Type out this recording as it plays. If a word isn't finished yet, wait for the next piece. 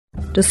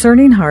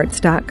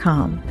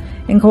DiscerningHearts.com,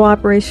 in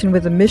cooperation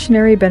with the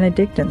Missionary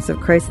Benedictines of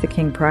Christ the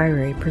King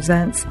Priory,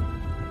 presents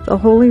The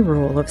Holy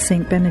Rule of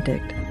St.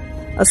 Benedict,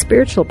 a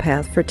spiritual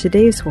path for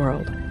today's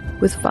world,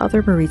 with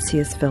Father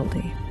Mauritius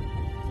Wilde.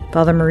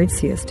 Father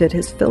Mauritius did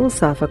his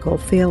philosophical,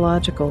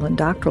 theological, and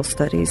doctoral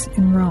studies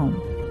in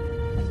Rome.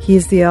 He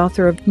is the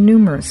author of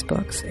numerous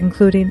books,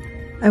 including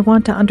I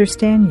Want to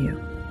Understand You,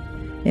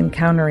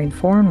 Encountering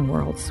Foreign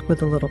Worlds with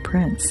the Little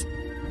Prince,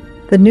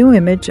 The New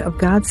Image of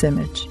God's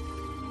Image,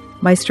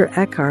 Meister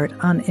Eckhart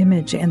on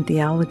Image and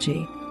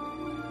Theology,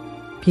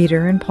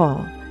 Peter and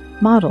Paul,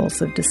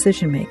 Models of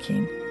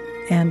Decision-Making,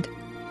 and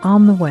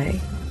On the Way,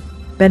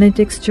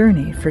 Benedict's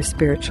Journey for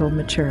Spiritual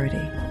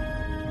Maturity.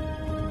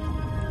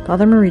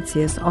 Father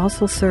Mauritius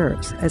also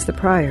serves as the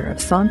prior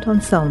of Sant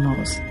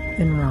Anselmo's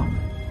in Rome.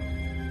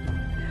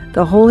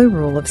 The Holy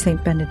Rule of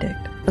St.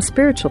 Benedict, a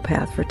spiritual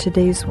path for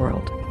today's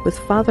world, with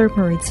Father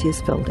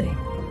Mauritius Wilde.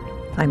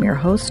 I'm your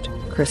host,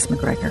 Chris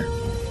McGregor.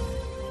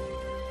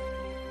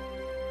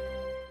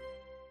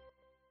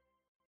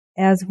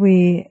 As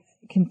we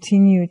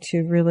continue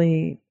to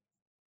really,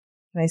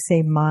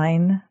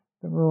 mine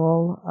the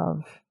rule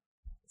of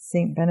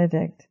St.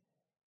 Benedict,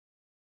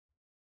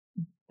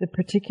 the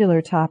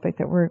particular topic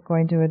that we're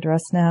going to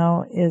address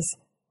now is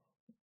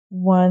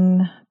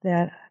one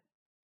that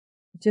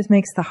just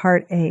makes the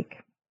heart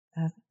ache,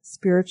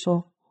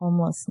 spiritual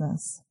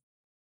homelessness.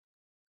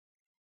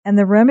 And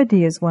the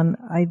remedy is one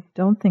I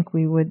don't think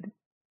we would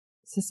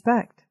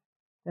suspect,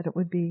 that it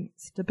would be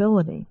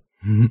stability.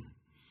 Mm-hmm.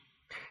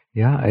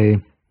 Yeah,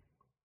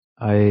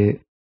 I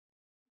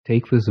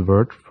take this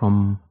word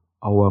from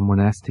our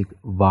monastic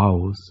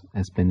vows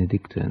as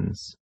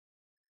Benedictines.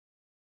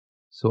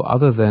 So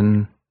other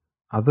than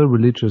other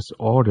religious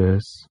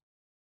orders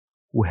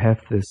who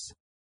have this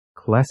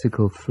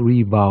classical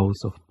three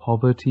vows of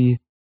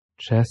poverty,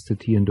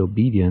 chastity, and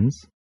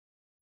obedience,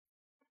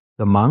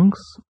 the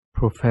monks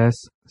profess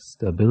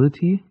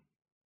stability,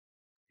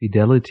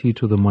 fidelity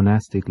to the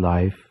monastic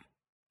life,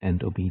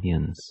 and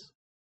obedience.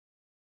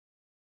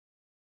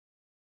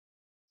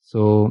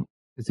 So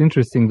it's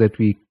interesting that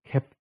we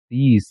kept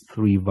these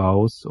three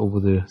vows over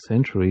the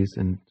centuries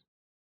and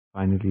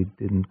finally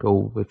didn't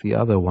go with the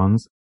other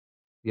ones.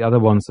 The other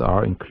ones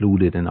are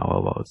included in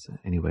our vows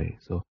anyway.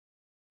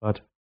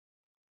 But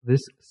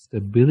this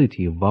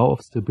stability, vow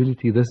of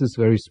stability, this is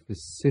very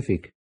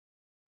specific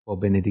for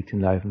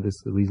Benedictine life, and this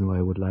is the reason why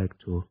I would like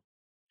to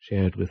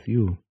share it with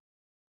you.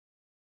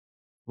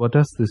 What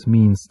does this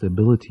mean,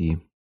 stability?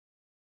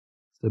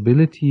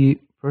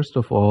 Stability, first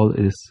of all,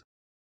 is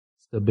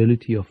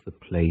stability of the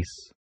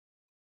place,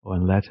 or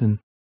in Latin,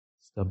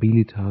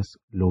 stabilitas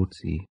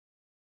loci.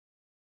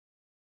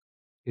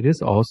 It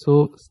is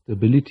also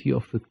stability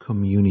of the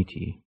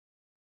community.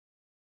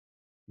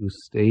 You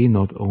stay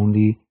not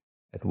only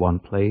at one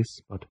place,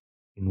 but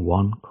in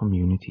one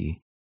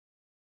community.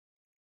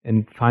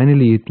 And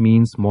finally, it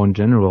means more in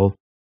general,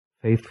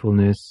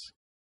 faithfulness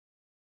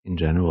in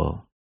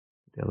general,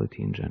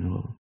 fidelity in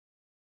general.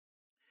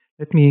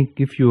 Let me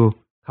give you a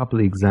couple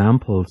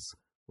examples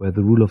where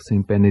the rule of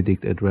St.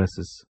 Benedict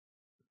addresses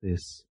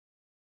this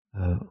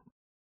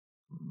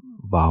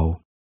vow.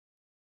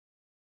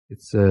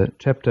 It's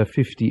chapter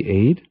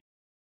 58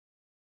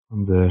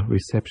 on the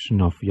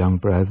reception of young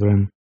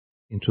brethren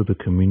into the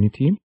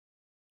community,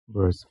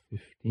 verse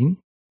 15.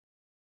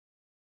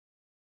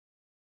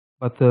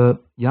 But the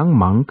young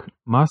monk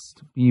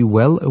must be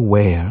well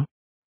aware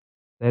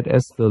that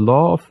as the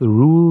law of the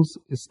rules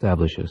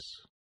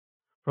establishes,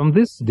 from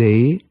this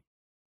day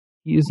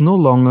he is no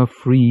longer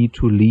free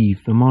to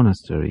leave the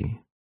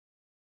monastery,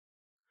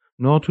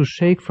 nor to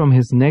shake from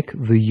his neck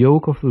the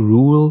yoke of the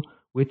rule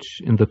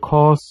which, in the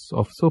course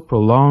of so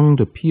prolonged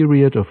a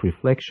period of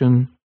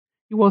reflection,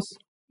 he was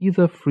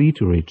either free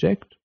to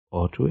reject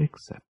or to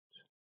accept.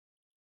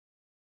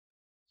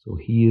 So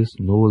he is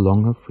no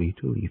longer free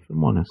to leave the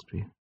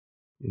monastery,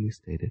 clearly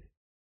stated.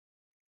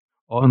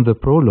 Or in the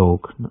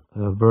prologue,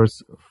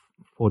 verse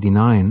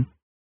 49,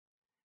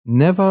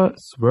 never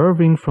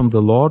swerving from the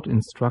Lord's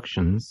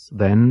instructions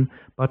then,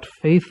 but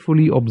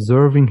faithfully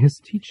observing his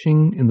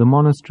teaching in the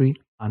monastery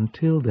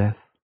until death.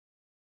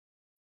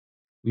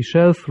 We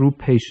shall through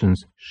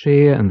patience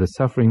share in the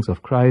sufferings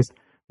of Christ,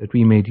 that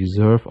we may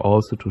deserve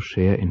also to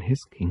share in his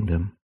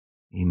kingdom.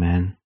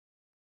 Amen.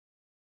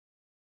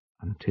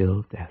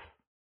 Until death.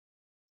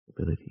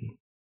 Stability.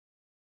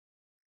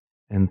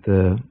 And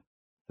the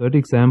third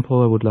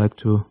example I would like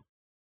to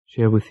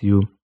share with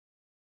you,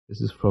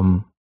 this is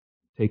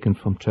taken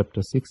from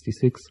chapter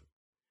 66.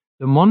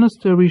 The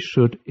monastery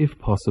should, if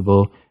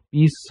possible,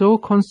 be so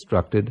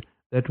constructed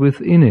that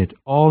within it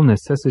all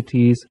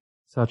necessities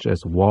such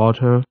as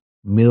water,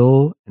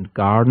 mill, and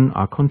garden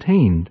are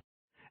contained,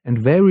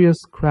 and various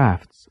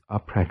crafts are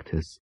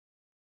practiced.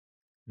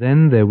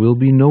 Then there will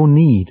be no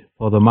need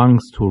for the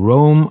monks to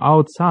roam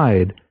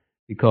outside,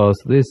 because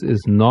this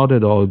is not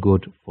at all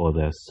good for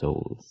their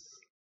souls.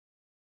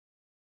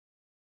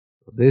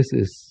 This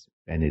is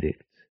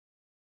Benedict.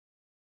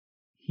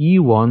 He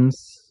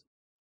wants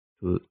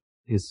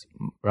his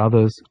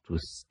brothers to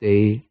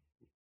stay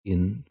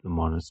in the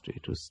monastery,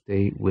 to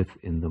stay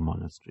within the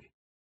monastery,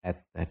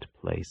 at that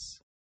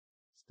place,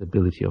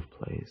 stability of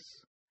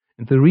place.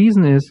 And the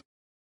reason is,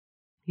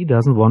 he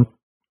doesn't want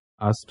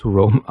us to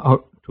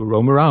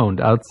roam around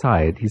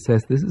outside. He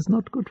says this is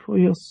not good for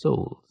your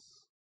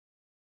souls.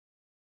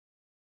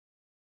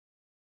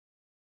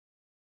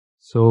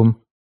 So,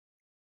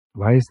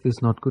 why is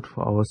this not good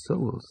for our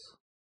souls?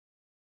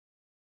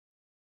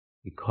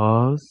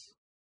 Because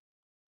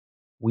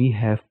we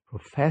have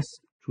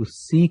professed to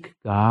seek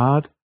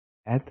God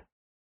at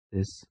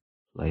this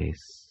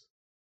place.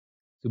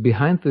 So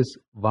behind this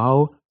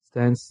vow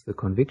stands the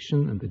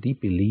conviction and the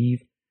deep belief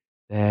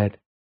that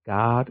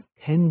God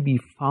can be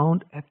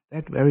found at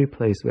that very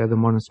place where the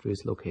monastery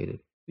is located.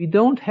 We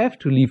don't have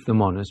to leave the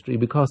monastery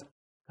because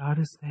God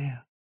is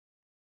there.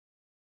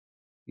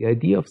 The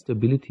idea of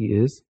stability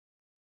is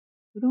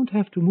you don't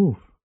have to move.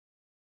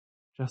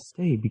 Just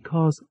stay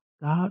because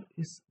God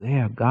is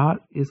there. God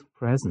is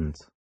present.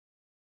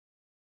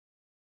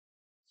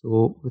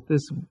 So with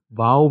this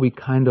vow, we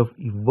kind of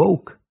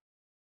evoke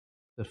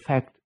the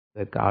fact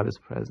that God is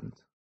present.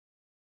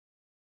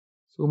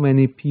 So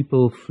many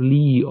people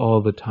flee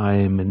all the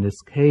time and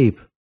escape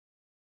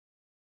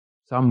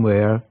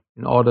somewhere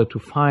in order to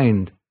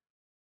find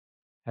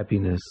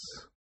happiness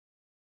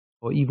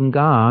or even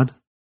God.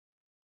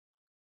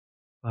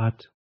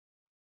 But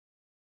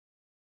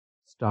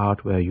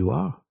start where you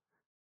are.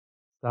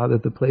 Start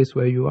at the place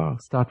where you are.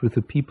 Start with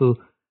the people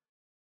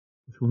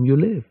with whom you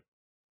live.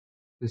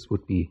 This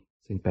would be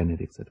St.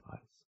 Benedict's advice.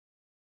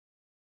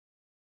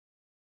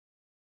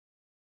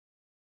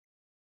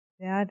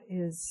 That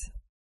is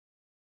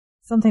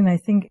something I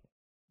think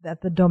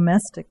that the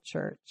domestic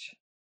church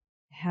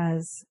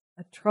has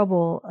a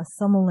trouble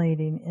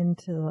assimilating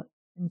into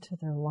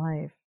their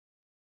life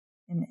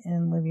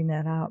and living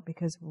that out,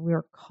 because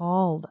we're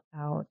called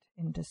out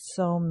into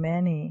so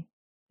many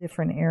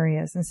different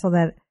areas. And so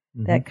that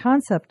that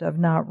concept of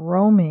not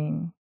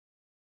roaming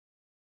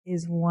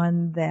is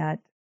one that,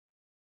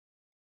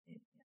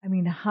 I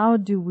mean, how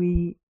do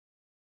we,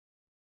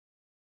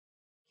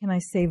 can I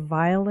say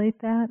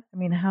violate that? I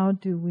mean, how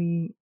do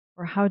we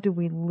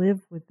live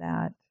with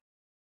that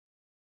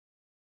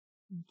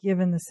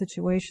given the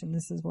situation?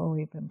 This is where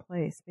we've been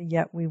placed, but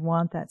yet we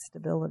want that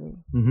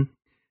stability.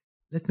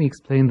 Let me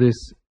explain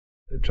this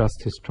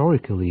just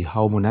historically,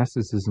 how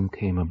monasticism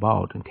came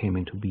about and came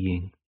into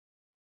being.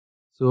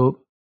 So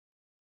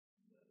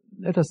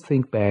let us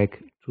think back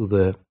to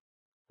the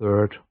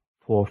 3rd,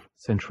 4th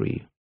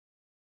century.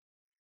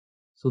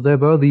 So there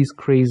were these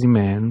crazy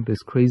men, these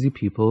crazy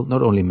people,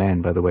 not only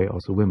men, by the way,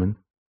 also women,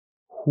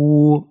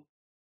 who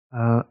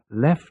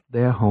left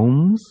their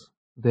homes,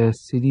 their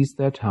cities,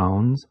 their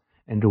towns,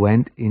 and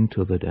went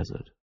into the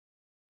desert.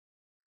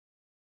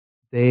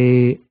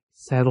 They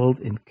settled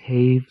in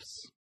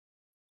caves,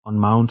 on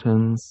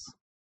mountains,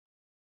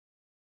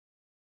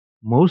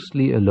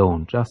 mostly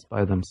alone, just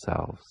by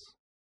themselves.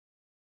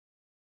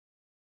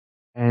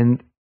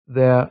 And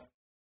their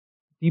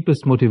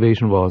deepest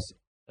motivation was,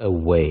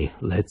 away,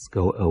 let's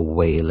go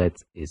away,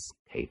 let's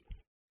escape.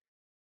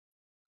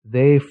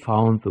 They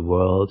found the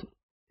world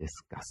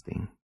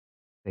disgusting.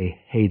 They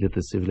hated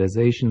the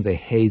civilization, they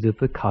hated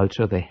the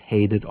culture, they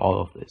hated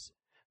all of this.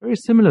 Very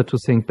similar to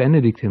St.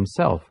 Benedict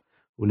himself,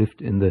 who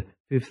lived in the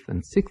 5th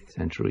and 6th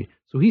century.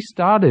 So he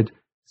started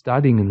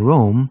studying in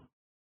Rome,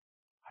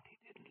 but he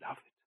didn't love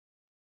it.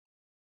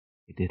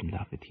 He didn't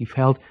love it. He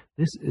felt,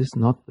 this is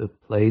not the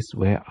place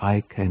where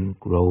I can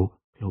grow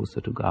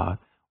closer to God,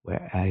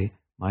 where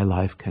my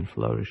life can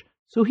flourish.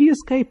 So he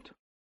escaped.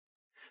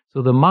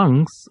 So the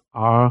monks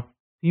are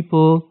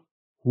people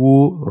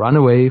who run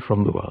away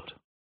from the world.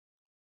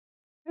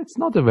 It's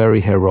not a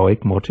very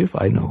heroic motive,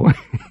 I know.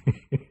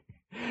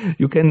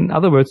 In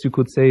other words, you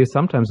could say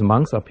sometimes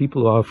monks are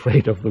people who are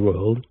afraid of the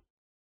world.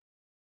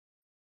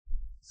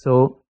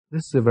 So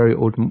this is a very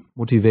old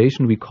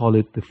motivation. We call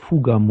it the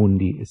fuga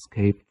mundi,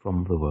 escape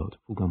from the world,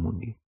 fuga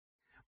mundi.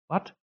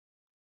 But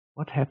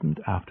what happened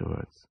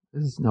afterwards?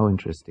 This is now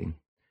interesting.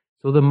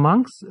 So the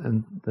monks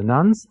and the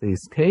nuns, they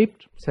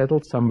escaped,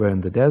 settled somewhere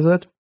in the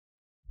desert,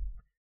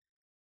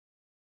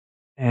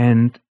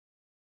 and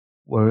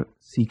were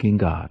seeking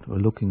God, were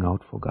looking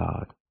out for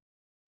God.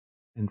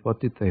 And what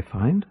did they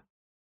find?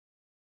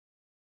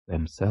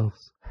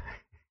 Themselves.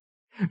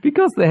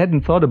 Because they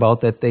hadn't thought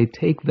about that, they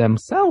take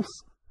themselves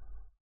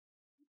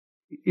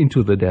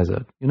into the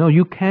desert. You know,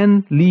 you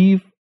can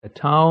leave a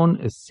town,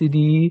 a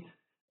city,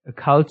 a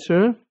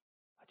culture,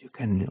 but you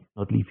can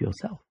not leave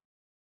yourself.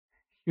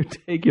 You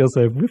take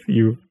yourself with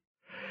you.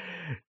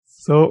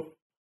 So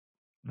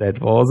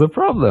that was a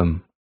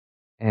problem.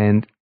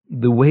 And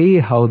the way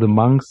how the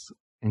monks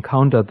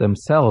encountered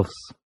themselves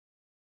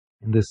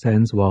in this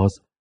sense was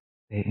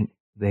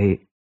they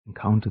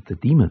encountered the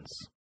demons.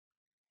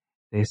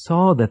 They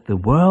saw that the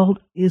world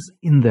is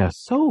in their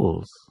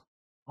souls.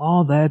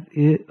 All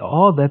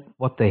that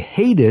what they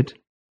hated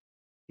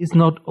is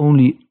not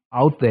only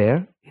out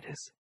there, it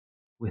is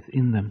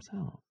within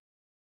themselves.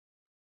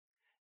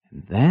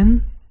 And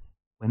then,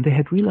 when they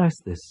had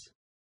realized this,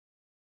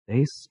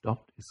 they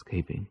stopped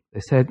escaping. They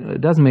said, it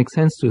doesn't make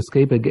sense to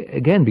escape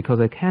again because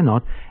I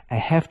cannot. I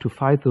have to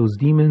fight those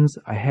demons.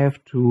 I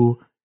have to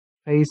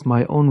face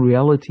my own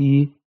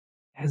reality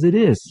as it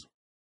is.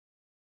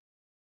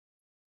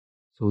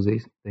 So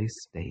they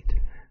stayed.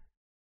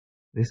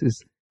 This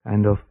is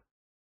kind of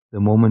the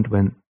moment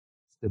when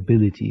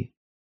stability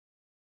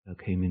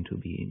came into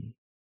being.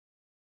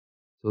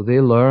 So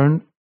they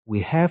learned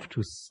we have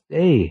to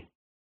stay.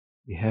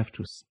 We have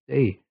to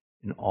stay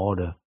in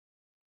order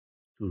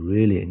to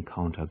really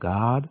encounter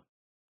God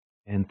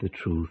and the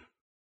truth,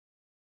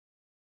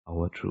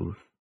 our truth.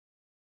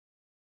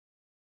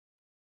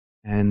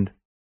 And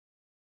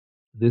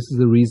this is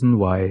the reason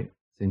why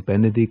Saint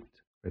Benedict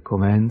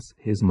recommends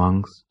his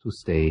monks to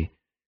stay,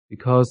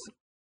 because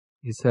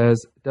he says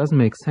it doesn't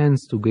make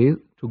sense to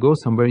go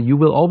somewhere. You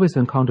will always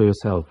encounter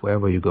yourself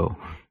wherever you go.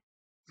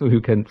 So you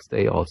can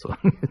stay also.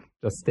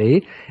 Just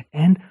stay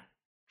and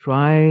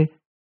try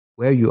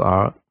where you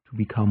are to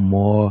become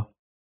more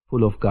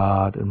full of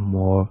God and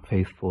more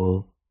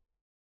faithful,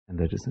 and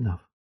that is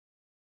enough.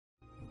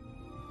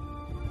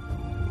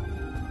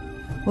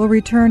 We'll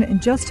return in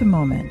just a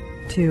moment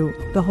to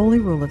The Holy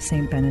Rule of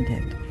St.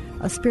 Benedict,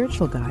 a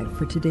spiritual guide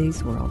for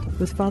today's world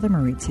with Father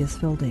Mauritius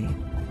Wilde.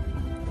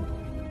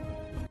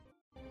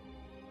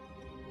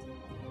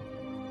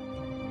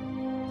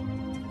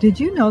 Did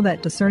you know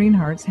that Discerning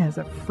Hearts has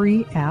a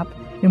free app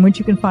in which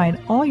you can find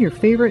all your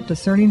favorite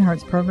Discerning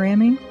Hearts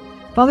programming?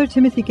 Father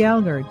Timothy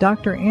Gallagher,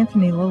 Dr.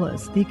 Anthony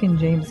Lillis, Deacon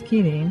James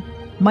Keating,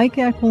 Mike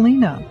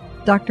Aquilina,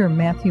 Dr.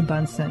 Matthew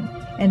Bunson,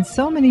 and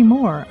so many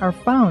more are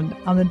found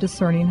on the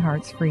Discerning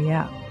Hearts free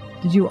app.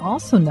 Did you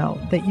also know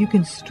that you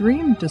can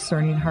stream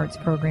Discerning Hearts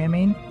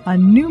programming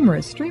on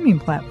numerous streaming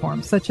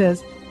platforms such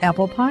as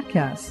Apple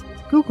Podcasts,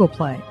 Google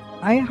Play,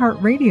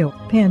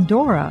 iHeartRadio,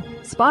 Pandora,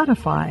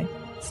 Spotify,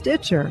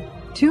 Stitcher,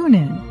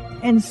 TuneIn,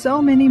 and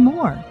so many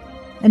more?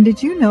 And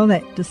did you know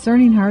that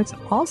Discerning Hearts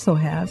also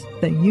has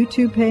the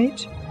YouTube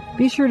page?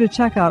 Be sure to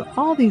check out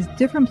all these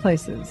different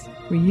places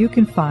where you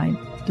can find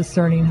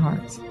Discerning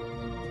Hearts.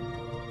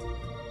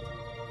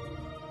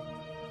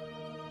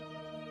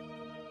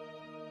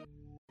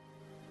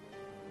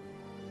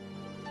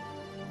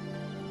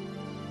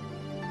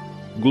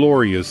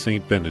 Glorious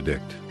Saint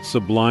Benedict,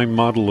 sublime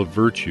model of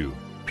virtue,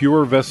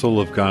 pure vessel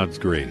of God's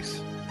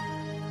grace,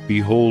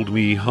 behold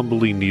me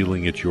humbly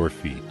kneeling at your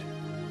feet.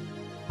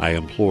 I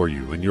implore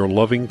you in your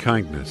loving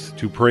kindness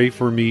to pray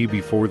for me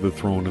before the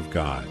throne of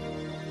God.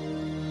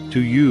 To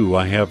you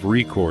I have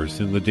recourse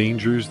in the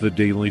dangers that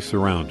daily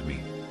surround me.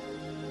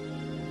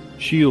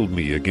 Shield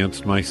me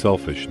against my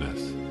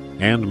selfishness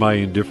and my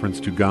indifference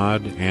to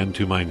God and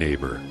to my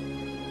neighbor.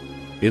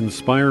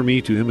 Inspire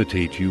me to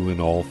imitate you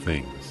in all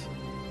things.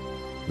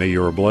 May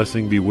your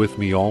blessing be with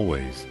me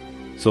always,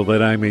 so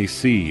that I may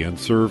see and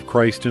serve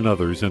Christ in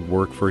others and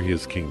work for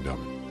his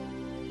kingdom.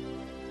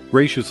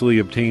 Graciously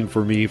obtain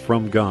for me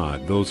from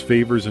God those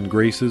favors and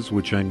graces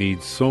which I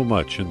need so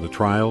much in the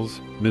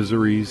trials,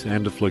 miseries,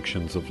 and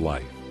afflictions of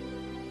life.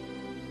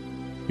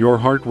 Your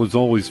heart was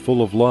always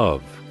full of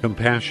love,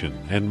 compassion,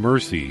 and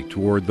mercy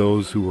toward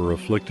those who were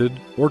afflicted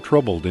or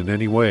troubled in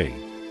any way.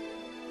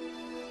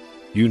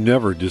 You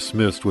never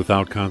dismissed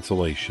without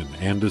consolation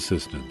and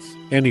assistance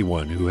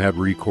anyone who had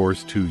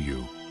recourse to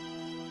you.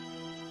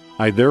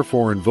 I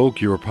therefore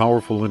invoke your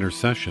powerful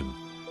intercession,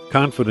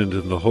 confident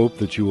in the hope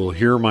that you will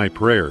hear my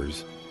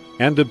prayers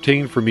and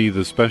obtain for me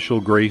the special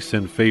grace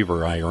and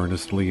favor I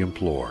earnestly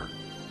implore.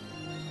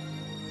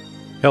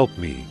 Help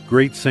me,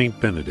 great Saint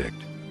Benedict,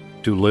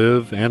 to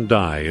live and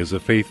die as a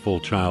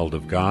faithful child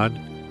of God,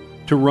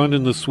 to run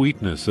in the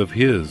sweetness of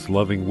his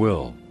loving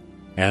will,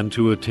 and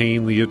to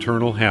attain the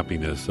eternal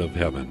happiness of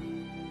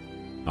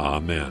heaven.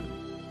 Amen.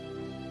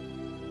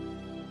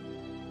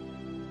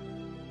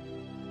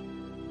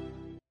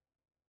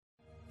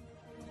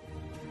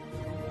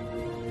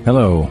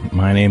 Hello,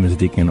 my name is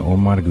Deacon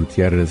Omar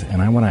Gutierrez,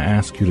 and I want to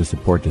ask you to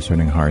support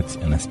Discerning Hearts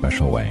in a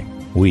special way.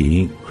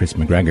 We, Chris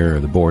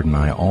McGregor, the board, and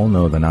I all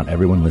know that not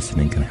everyone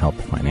listening can help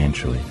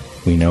financially.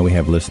 We know we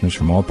have listeners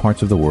from all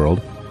parts of the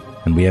world,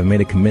 and we have made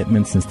a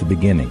commitment since the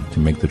beginning to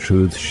make the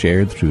truths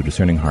shared through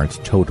Discerning Hearts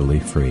totally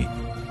free.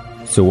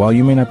 So while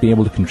you may not be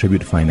able to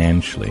contribute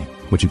financially,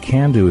 what you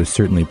can do is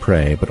certainly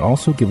pray, but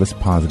also give us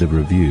positive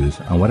reviews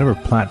on whatever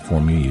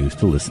platform you use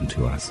to listen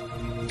to us.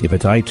 If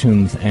it's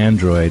iTunes,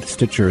 Android,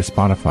 Stitcher, or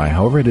Spotify,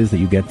 however it is that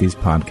you get these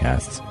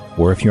podcasts,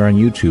 or if you're on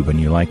YouTube and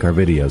you like our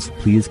videos,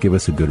 please give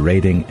us a good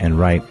rating and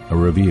write a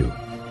review.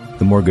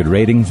 The more good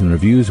ratings and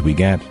reviews we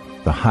get,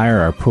 the higher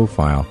our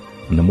profile,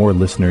 and the more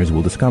listeners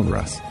will discover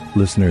us,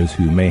 listeners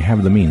who may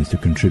have the means to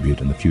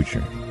contribute in the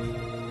future.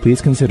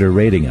 Please consider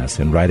rating us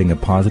and writing a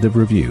positive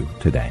review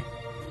today.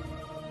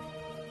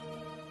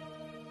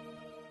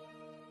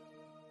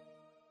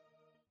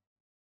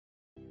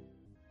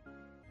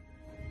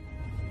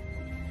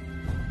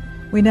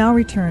 We now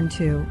return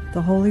to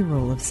The Holy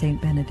Rule of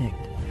St. Benedict,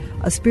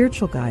 a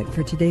spiritual guide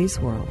for today's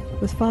world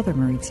with Father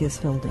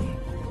Mauritius Wilde.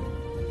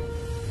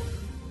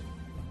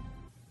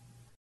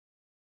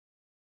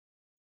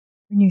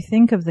 When you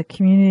think of the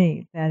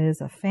community that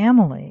is a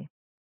family,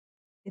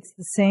 it's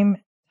the same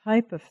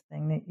type of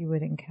thing that you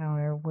would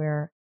encounter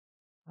where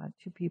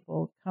two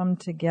people come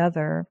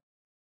together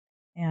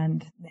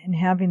and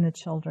having the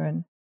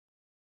children,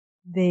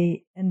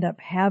 they end up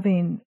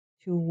having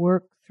to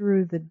work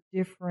through the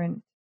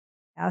different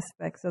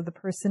aspects of the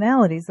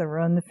personalities that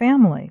run the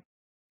family.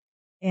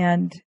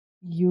 And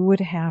you would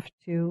have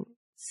to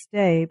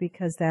stay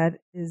because that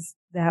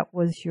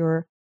was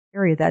your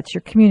area, that's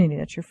your community,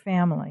 that's your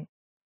family.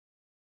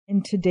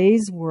 In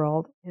today's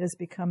world, it has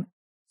become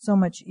so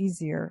much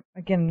easier.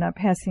 Again, I'm not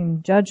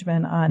passing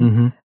judgment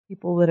on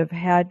people that have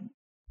had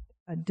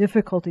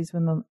difficulties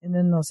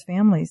in those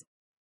families,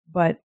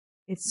 but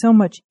it's so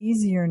much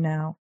easier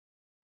now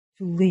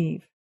to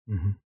leave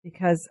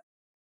because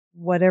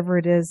whatever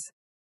it is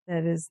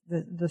that is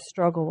the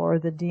struggle or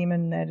the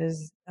demon that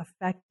is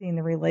affecting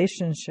the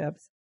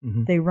relationships,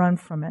 they run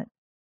from it.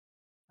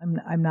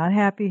 I'm not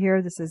happy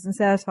here. This isn't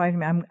satisfying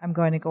me. I'm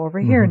going to go over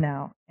here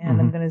now, and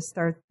I'm going to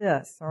start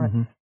this,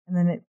 and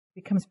then it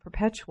becomes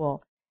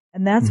perpetual.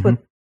 And that's what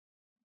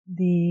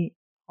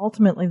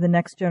ultimately the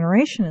next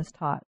generation is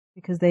taught,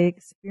 because they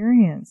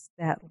experience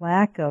that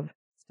lack of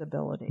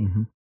stability.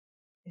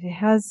 It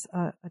has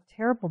a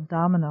terrible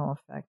domino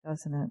effect,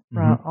 doesn't it,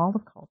 throughout all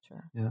of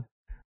culture? Yeah,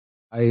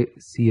 I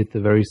see it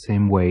the very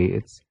same way.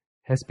 It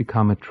has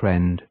become a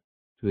trend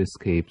to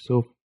escape.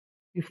 So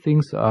if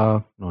things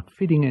are not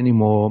fitting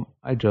anymore,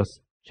 I just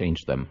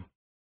change them.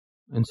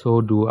 And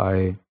so do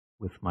I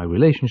with my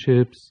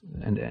relationships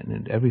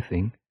and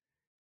everything.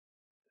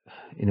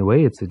 In a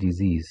way, it's a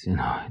disease,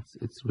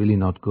 it's really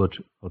not good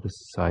for the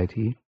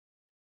society.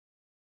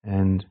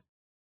 And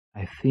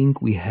I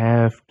think we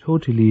have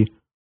totally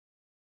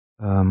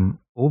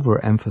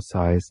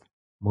overemphasized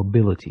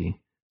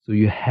mobility. So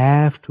you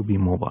have to be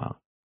mobile.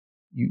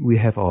 We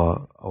have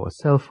our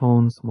cell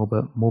phones,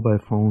 mobile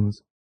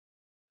phones,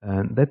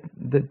 and that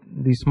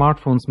the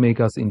smartphones make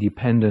us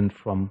independent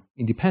from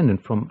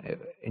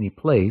any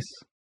place.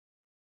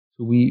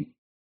 So we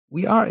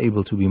are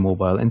able to be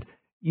mobile, and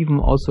even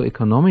also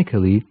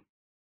economically.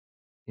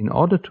 In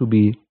order to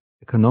be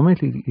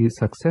economically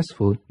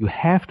successful, you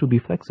have to be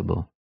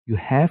flexible. You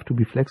have to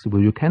be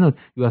flexible. You cannot.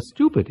 You are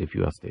stupid if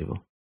you are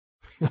stable.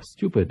 You are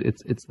stupid.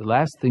 It's the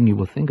last thing you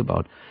will think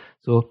about.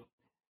 So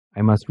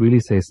I must really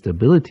say,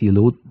 stability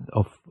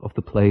of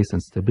the place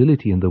and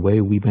stability in the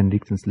way we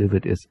Benedictines live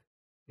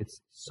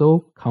it's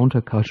so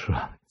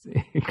countercultural.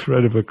 It's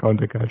incredible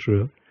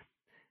countercultural.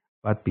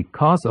 But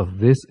because of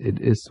this, it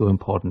is so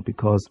important,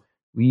 because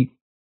we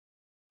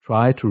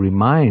try to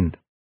remind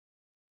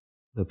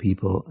the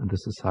people and the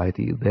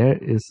society there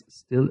is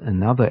still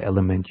another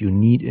element you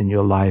need in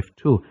your life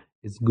too.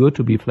 It's good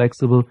to be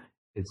flexible.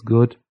 It's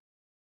good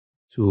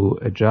to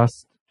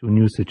adjust to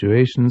new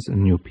situations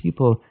and new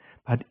people.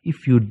 But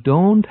if you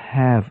don't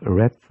have a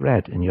red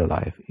thread in your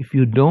life, if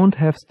you don't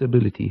have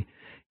stability,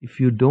 if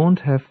you don't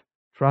have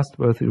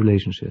trustworthy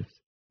relationships,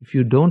 if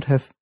you don't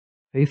have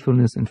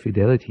faithfulness and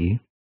fidelity,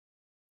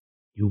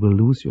 you will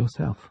lose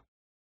yourself.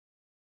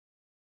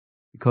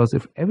 Because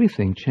if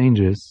everything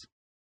changes,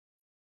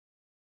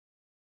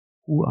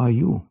 who are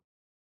you?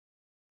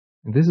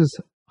 And this is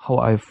how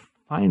I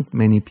find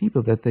many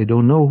people, that they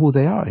don't know who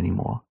they are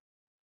anymore.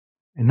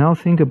 And now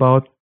think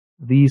about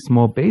these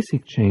more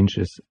basic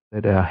changes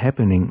that are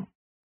happening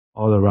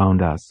all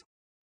around us.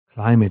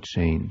 Climate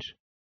change,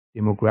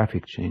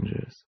 demographic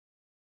changes,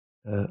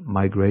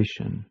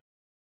 migration,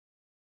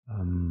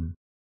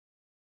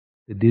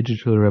 the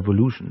digital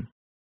revolution.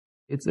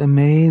 It's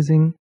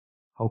amazing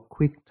how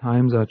quick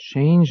times are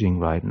changing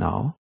right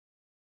now.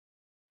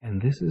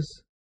 And this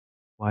is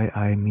why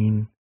I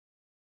mean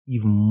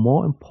even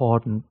more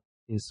important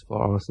is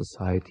for our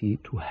society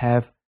to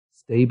have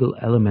stable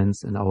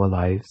elements in our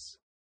lives.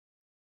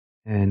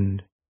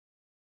 And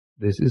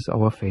this is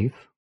our faith.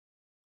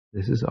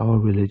 This is our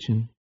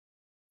religion.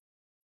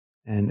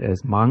 And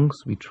as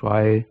monks, we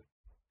try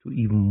to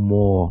even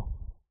more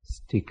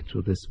stick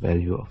to this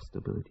value of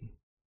stability.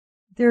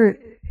 There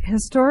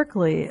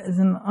historically is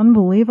an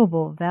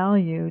unbelievable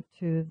value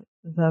to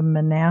the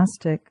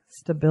monastic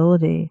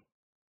stability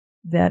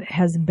that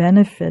has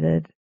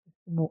benefited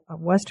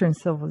Western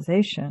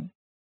civilization.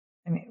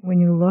 I mean, when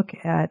you look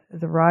at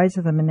the rise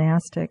of the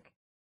monastic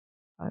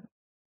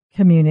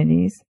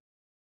communities,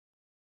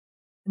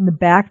 in the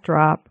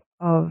backdrop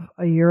of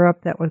a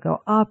Europe that would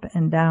go up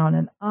and down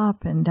and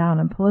up and down,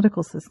 and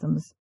political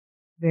systems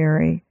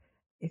vary,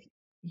 if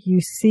you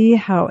see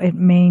how it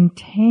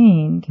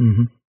maintained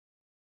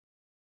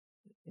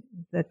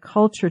the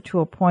culture to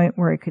a point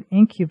where it could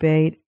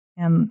incubate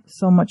and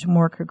so much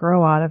more could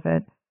grow out of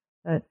it.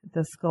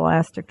 The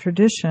scholastic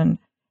tradition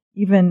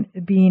even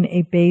being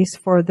a base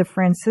for the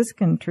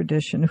Franciscan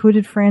tradition. Who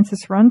did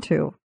Francis run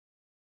to?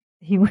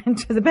 He went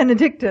to the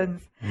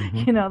Benedictines,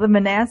 the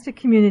monastic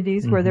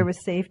communities where there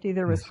was safety,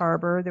 there was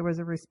harbor, there was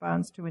a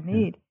response to a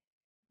need.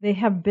 They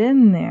have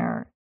been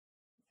there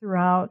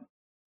throughout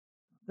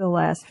the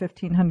last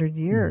 1,500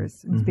 years.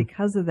 It's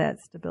because of that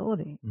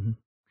stability.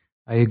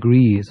 I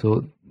agree.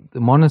 So the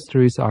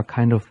monasteries are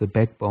kind of the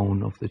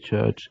backbone of the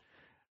church.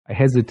 I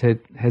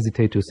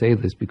hesitate to say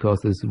this because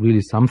there's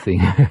really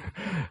something.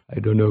 I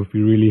don't know if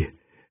we really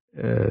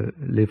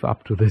live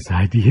up to this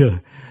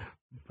idea,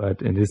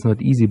 and it's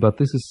not easy. But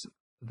this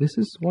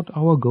is what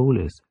our goal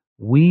is.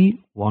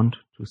 We want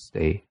to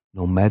stay,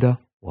 no matter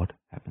what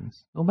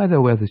happens, no matter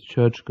where the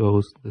church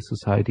goes, the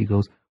society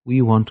goes.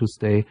 We want to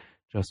stay.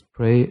 Just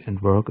pray and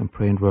work and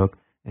pray and work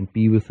and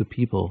be with the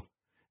people,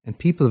 and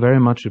people very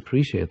much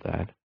appreciate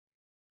that.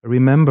 I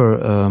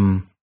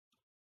remember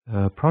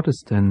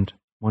Protestant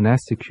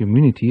monastic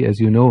community, as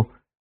you know,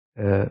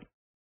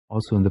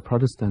 also in the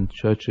Protestant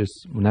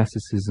churches,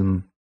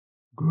 monasticism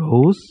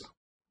grows,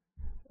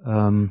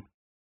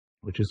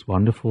 which is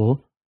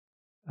wonderful.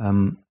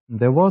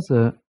 There was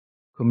a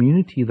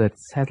community that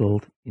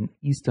settled in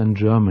Eastern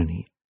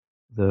Germany,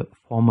 the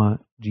former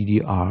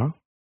GDR,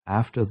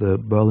 after the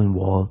Berlin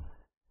Wall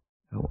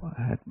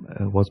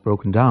was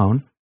broke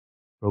down,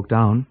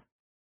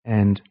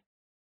 and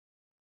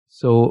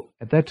so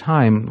at that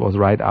time, it was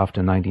right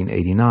after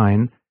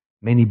 1989,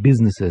 many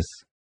businesses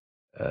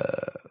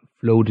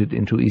floated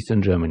into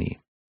Eastern Germany,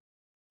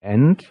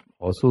 and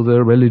also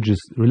the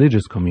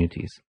religious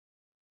communities.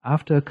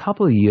 After a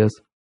couple of years,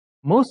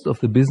 most of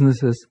the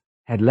businesses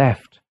had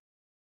left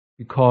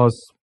because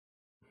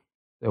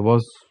there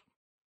was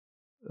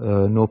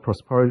no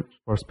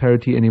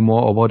prosperity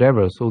anymore or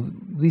whatever. So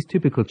these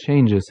typical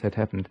changes had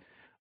happened.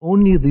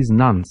 Only these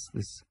nuns,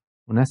 this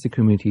monastic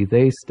community,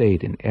 they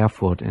stayed in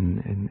Erfurt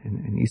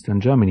in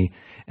Eastern Germany.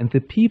 And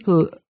the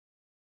people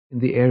in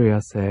the area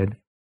said,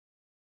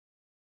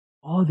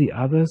 all the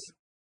others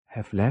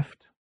have left.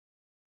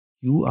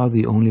 You are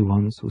the only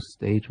ones who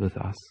stayed with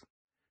us.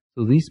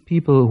 So these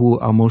people who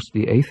are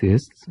mostly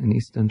atheists in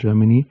Eastern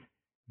Germany,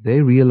 they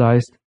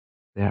realized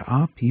there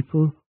are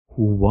people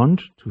who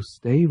want to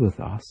stay with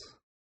us.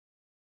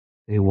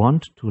 They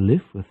want to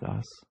live with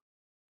us.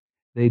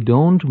 They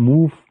don't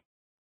move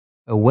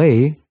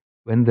away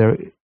when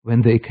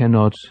they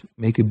cannot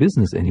make a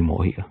business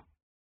anymore here.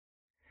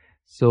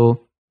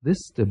 So this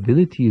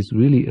stability is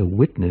really a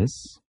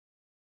witness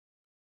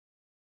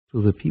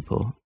to the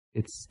people.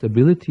 Its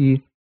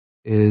stability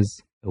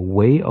is a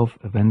way of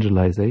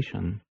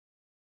evangelization.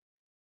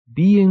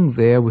 Being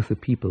there with the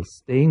people,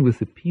 staying with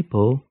the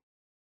people,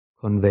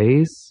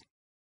 conveys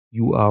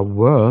you are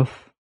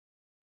worth,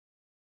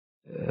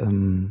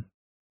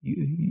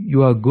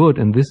 you are good,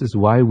 and this is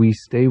why we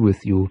stay with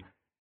you.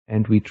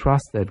 And we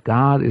trust that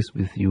God is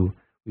with you.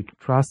 We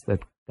trust that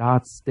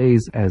God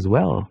stays as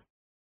well.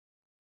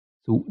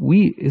 So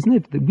we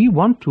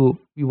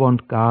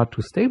want God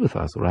to stay with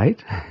us,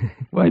 right?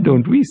 Why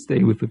don't we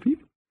stay with the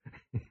people?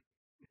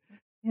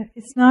 Yeah,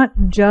 it's not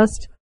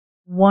just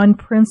one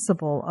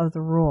principle of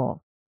the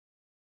rule.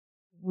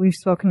 We've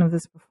spoken of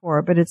this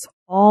before, but it's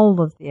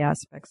all of the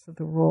aspects of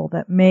the rule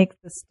that make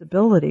the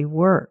stability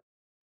work.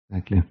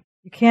 Exactly.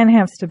 You can't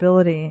have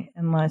stability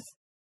unless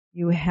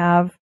you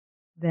have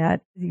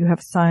that, you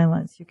have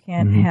silence. You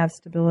can't have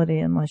stability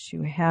unless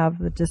you have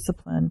the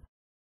discipline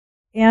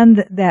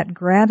and that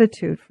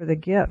gratitude for the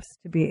gifts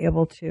to be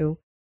able to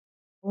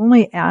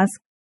only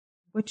ask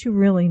what you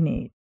really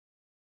need,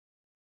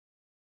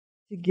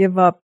 to give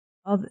up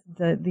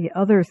the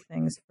other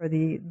things for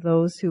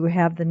those who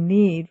have the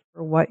need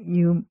for what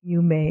you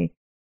may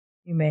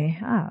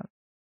have,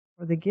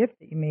 or the gift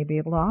that you may be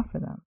able to offer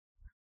them.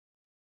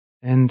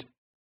 And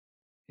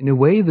in a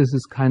way, this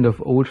is kind of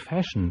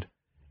old-fashioned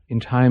in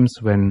times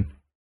when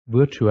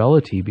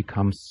virtuality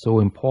becomes so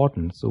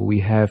important. So we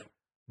have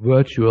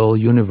virtual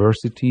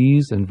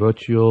universities and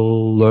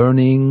virtual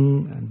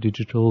learning and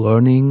digital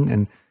learning,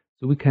 and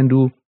so we can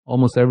do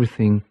almost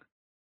everything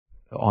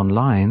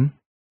online.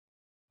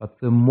 But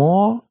the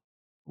more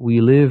we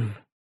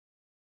live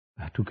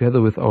together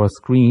with our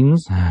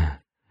screens,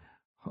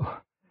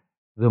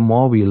 the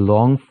more we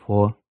long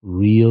for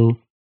real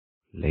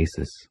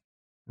places.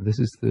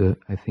 And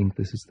I think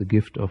this is the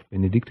gift of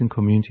Benedictine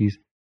communities.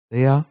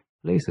 They are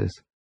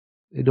places.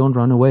 They don't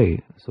run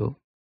away. So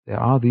there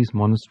are these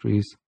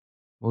monasteries.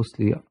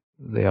 Mostly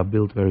they are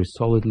built very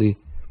solidly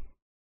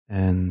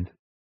and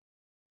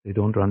they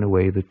don't run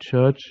away. The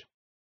church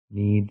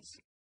needs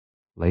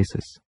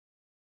places,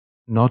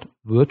 not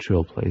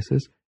virtual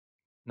places.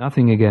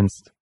 Nothing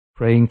against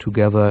praying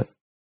together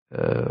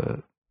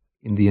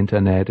in the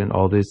internet and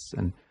all this.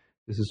 And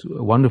this is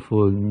a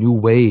wonderful new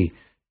way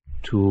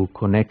to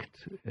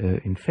connect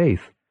in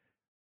faith.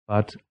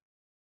 But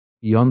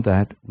beyond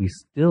that, we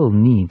still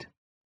need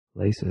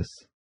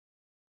places.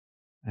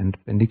 And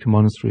Benedictine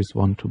monasteries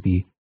want to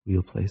be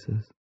real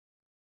places.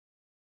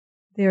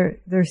 They're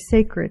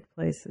sacred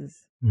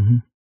places. Mm-hmm.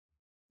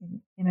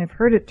 And I've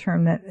heard it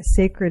termed that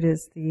sacred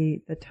is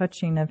the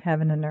touching of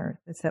heaven and earth.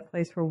 It's that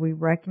place where we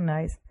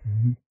recognize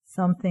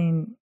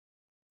something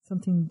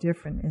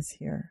different is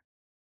here.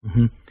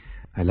 Mm-hmm.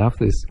 I love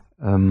this.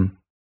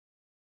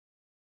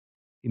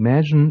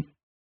 Imagine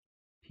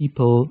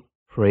people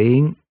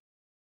praying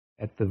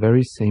at the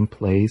very same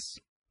place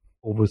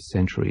over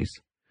centuries.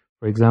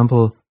 For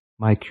example,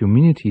 my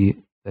community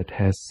that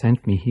has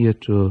sent me here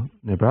to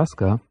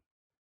Nebraska,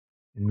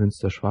 in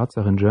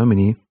Münster-Schwarzach in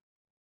Germany,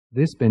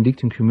 This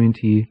Benedictine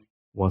community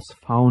was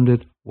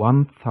founded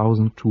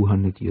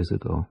 1,200 years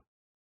ago.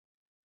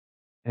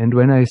 And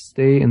when I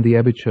stay in the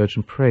Abbey Church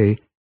and pray,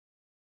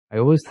 I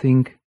always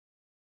think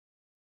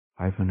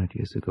 500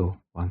 years ago,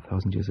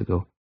 1,000 years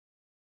ago,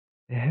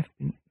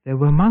 there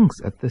were monks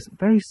at this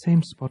very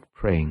same spot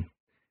praying.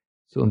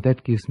 So, and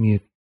that gives me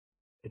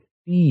a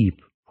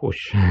deep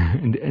push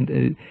and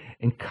it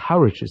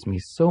encourages me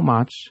so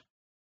much.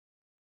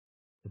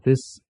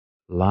 This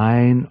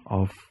line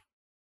of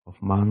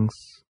monks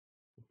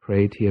who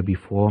prayed here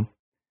before.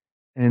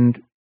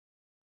 And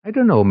I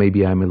don't know,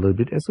 maybe I'm a little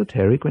bit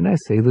esoteric when I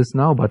say this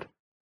now, but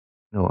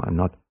no, I'm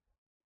not.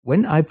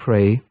 When I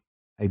pray,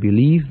 I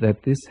believe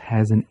that this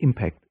has an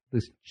impact.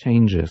 This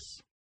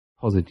changes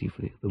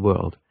positively the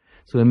world.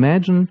 So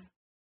imagine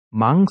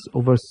monks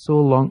over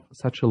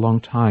such a long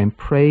time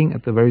praying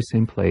at the very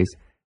same place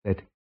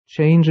that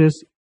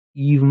changes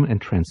even and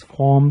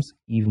transforms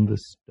even the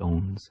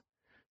stones.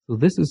 So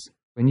this is,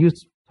 when you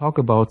talk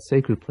about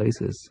sacred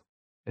places,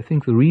 I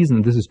think the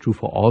reason this is true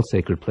for all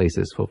sacred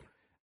places, for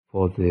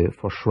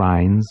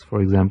shrines,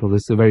 for example,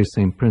 this is the very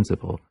same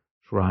principle.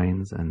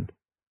 Shrines and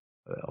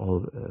all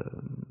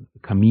the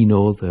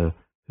Camino, the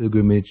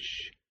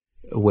pilgrimage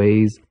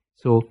ways.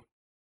 So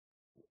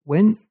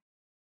when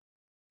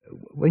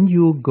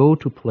you go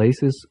to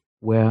places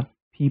where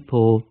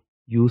people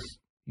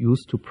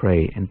used to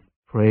pray and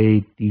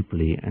pray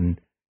deeply and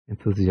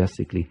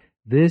enthusiastically,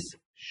 this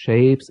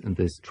shapes and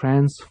this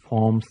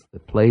transforms the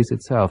place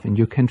itself, and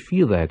you can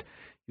feel that.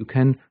 You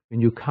can,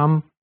 when you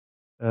come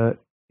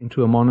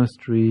into a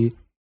monastery,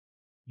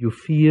 you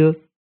feel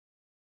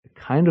a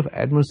kind of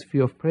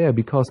atmosphere of prayer,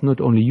 because not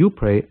only you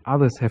pray,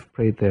 others have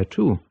prayed there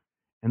too,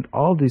 and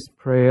all this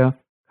prayer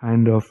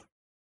kind of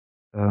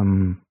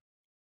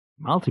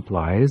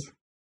multiplies,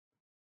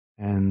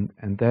 and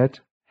that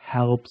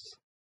helps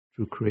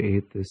to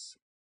create this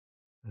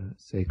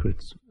sacred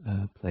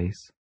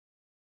place.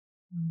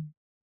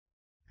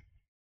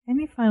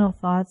 Any final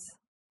thoughts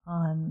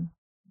on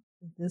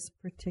this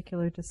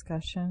particular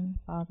discussion,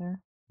 Father?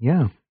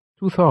 Yeah,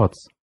 2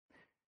 thoughts.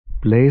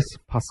 Blaise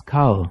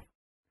Pascal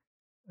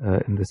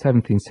in the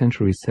 17th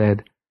century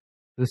said,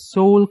 "The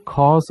sole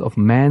cause of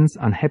man's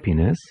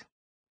unhappiness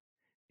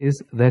is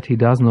that he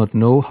does not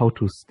know how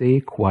to stay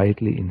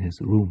quietly in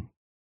his room."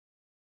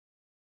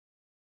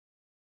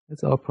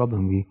 That's our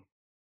problem.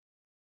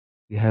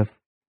 We have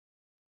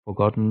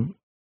forgotten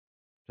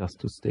just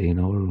to stay in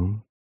our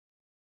room.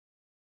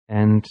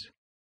 And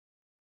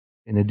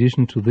in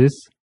addition to this,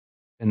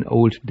 an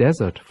old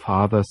desert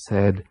father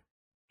said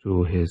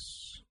to his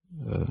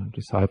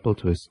disciple,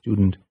 to his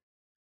student,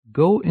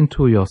 "Go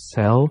into your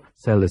cell."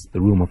 Cell is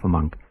the room of a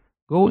monk.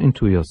 "Go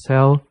into your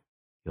cell.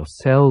 Your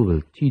cell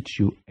will teach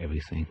you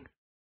everything."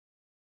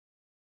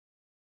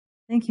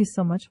 Thank you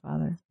so much,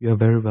 Father. You are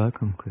very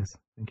welcome, Chris.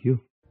 Thank you.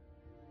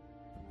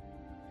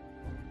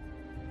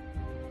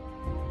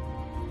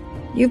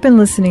 You've been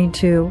listening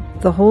to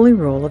The Holy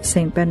Rule of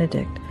St.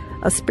 Benedict,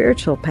 a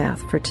spiritual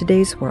path for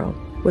today's world,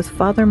 with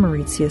Father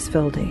Mauritius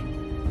Wilde.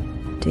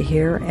 To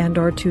hear and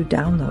or to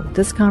download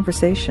this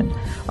conversation,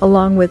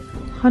 along with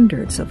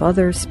hundreds of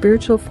other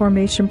spiritual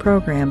formation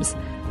programs,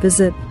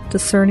 visit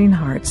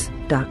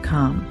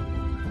discerninghearts.com.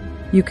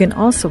 You can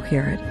also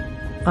hear it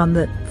on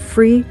the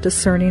free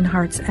Discerning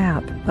Hearts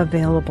app,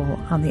 available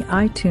on the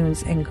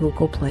iTunes and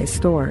Google Play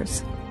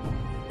stores.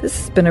 This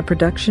has been a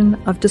production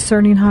of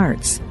Discerning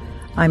Hearts.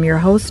 I'm your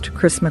host,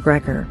 Chris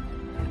McGregor.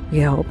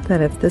 We hope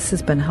that if this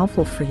has been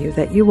helpful for you,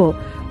 that you will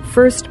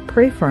first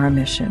pray for our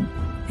mission,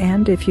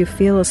 and if you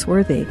feel us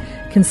worthy,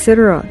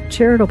 consider a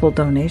charitable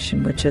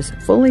donation, which is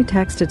fully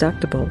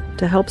tax-deductible,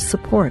 to help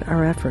support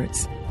our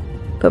efforts.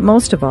 But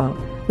most of all,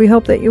 we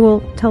hope that you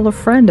will tell a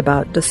friend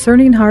about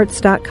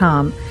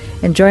discerninghearts.com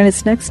and join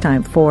us next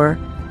time for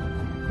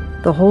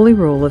The Holy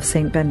Rule of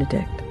St.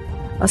 Benedict,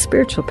 a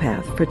spiritual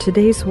path for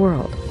today's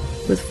world,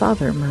 with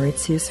Father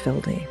Mauritius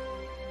Wilde.